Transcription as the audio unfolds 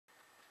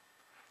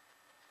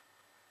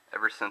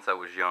Ever since I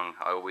was young,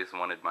 I always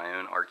wanted my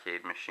own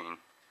arcade machine.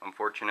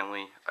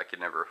 Unfortunately, I could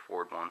never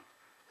afford one,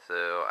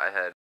 so I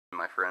had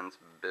my friends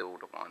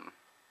build one.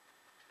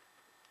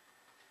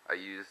 I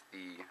used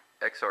the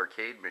X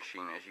arcade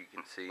machine, as you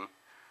can see.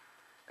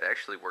 It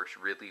actually works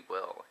really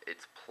well.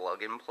 It's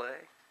plug and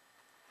play.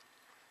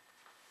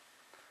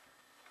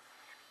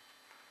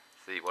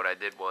 See, what I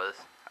did was,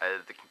 I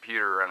had the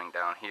computer running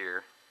down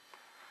here.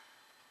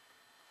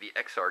 The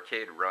X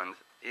arcade runs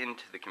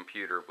into the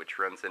computer, which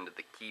runs into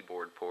the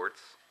keyboard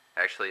ports.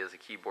 Actually has a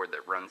keyboard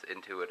that runs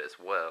into it as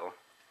well.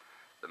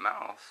 The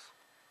mouse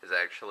is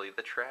actually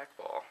the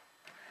trackball.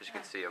 As you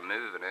can see, I'm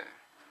moving it,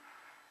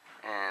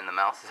 and the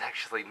mouse is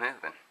actually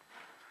moving.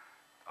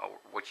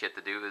 What you have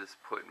to do is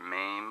put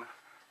Mame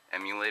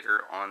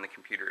Emulator on the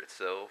computer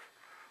itself,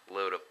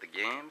 load up the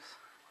games,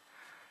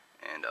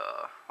 and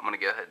I'm going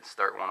to go ahead and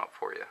start one up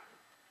for you.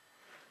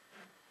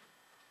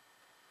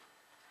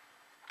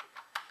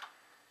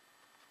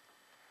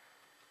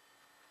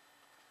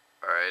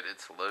 Alright,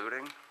 it's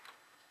loading.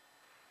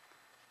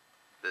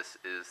 This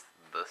is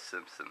The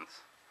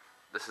Simpsons.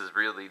 This is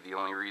really the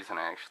only reason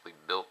I actually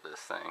built this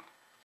thing.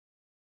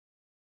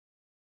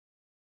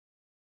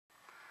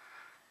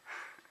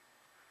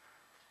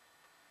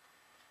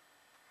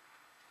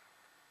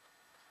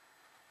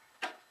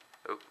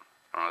 Oh,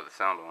 I don't have the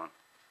sound on.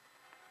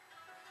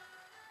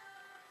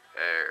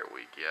 There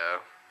we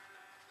go.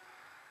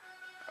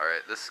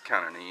 Alright, this is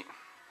kind of neat.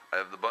 I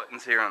have the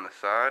buttons here on the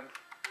side,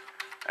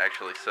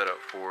 actually set up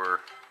for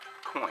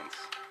coins.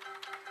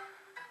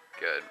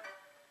 Good.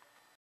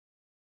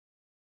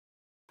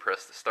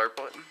 Press the start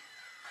button.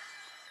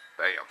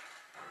 Bam.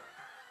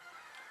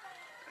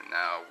 And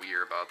now we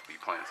are about to be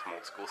playing some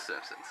old school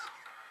Simpsons.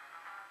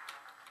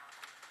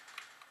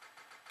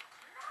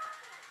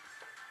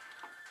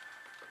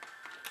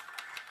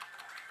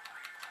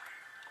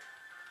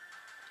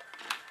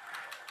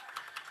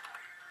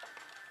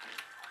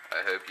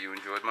 I hope you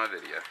enjoyed my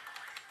video.